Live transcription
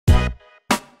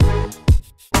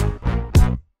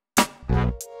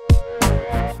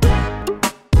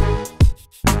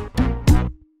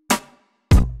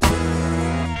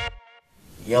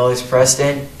Yo, it's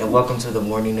Preston, and welcome to the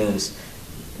morning news.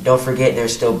 Don't forget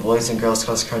there's still boys and girls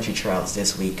cross country trials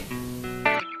this week.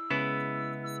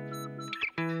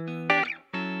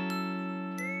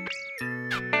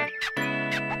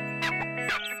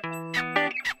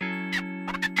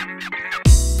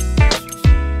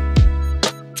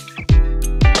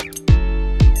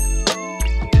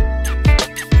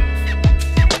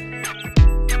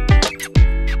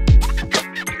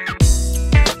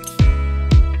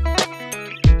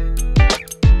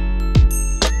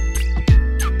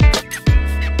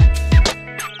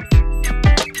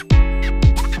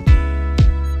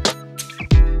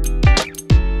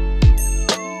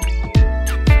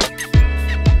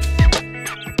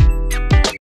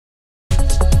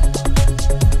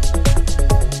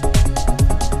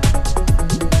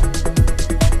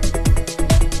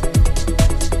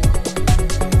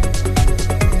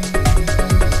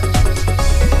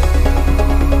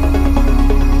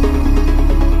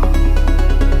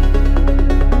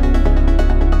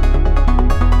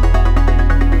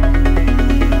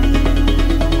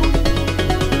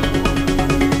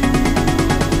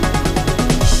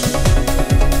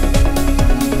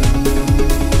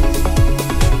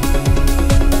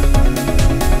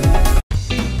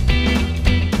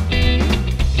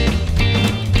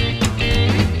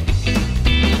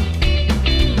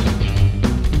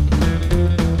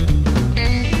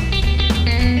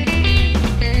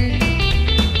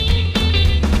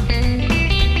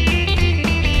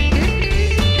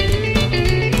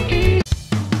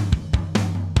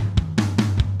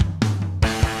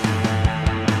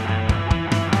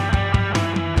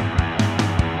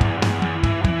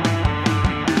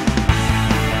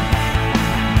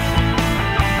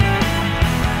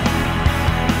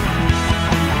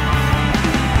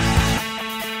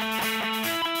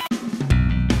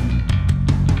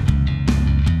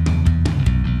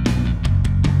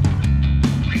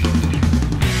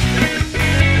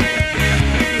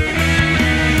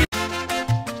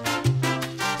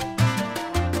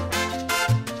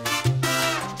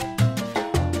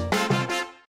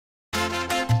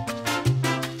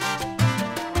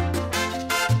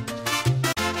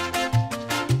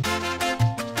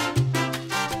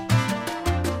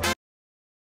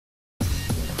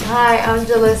 Hi, I'm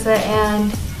Jalissa,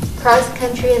 and cross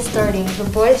country is starting. The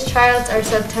boys' tryouts are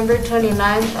September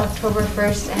 29th, October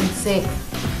 1st, and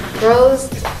 6th. Girls'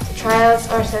 tryouts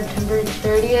are September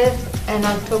 30th and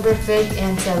October 5th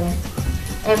and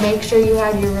 7th. And make sure you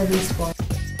have your release form.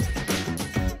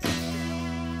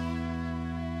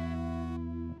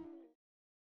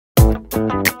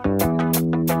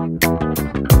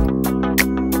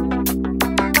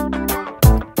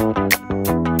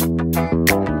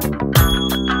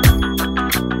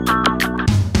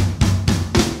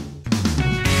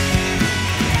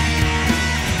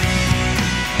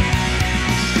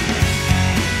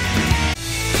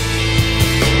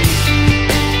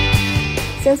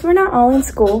 Since we're not all in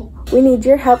school, we need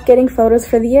your help getting photos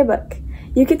for the yearbook.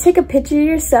 You could take a picture of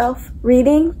yourself,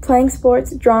 reading, playing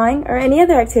sports, drawing, or any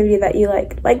other activity that you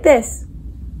like this.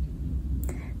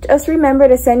 Just remember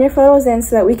to send your photos in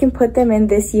so that we can put them in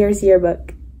this year's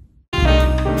yearbook.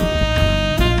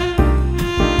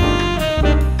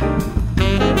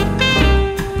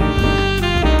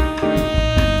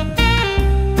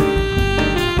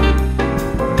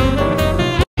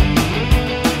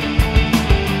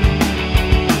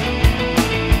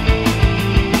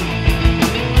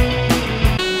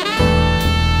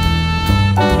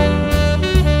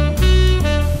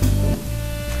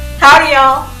 Howdy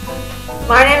y'all,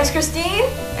 my name is Christine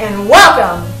and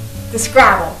welcome to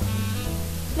Scrabble.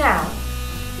 Now,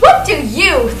 what do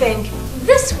you think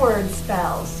this word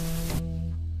spells?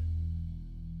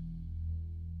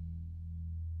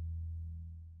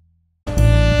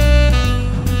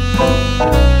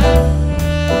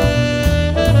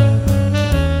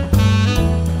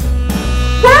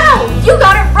 Wow, you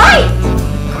got it right!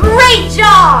 Great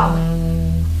job!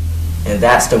 And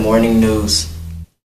that's the morning news.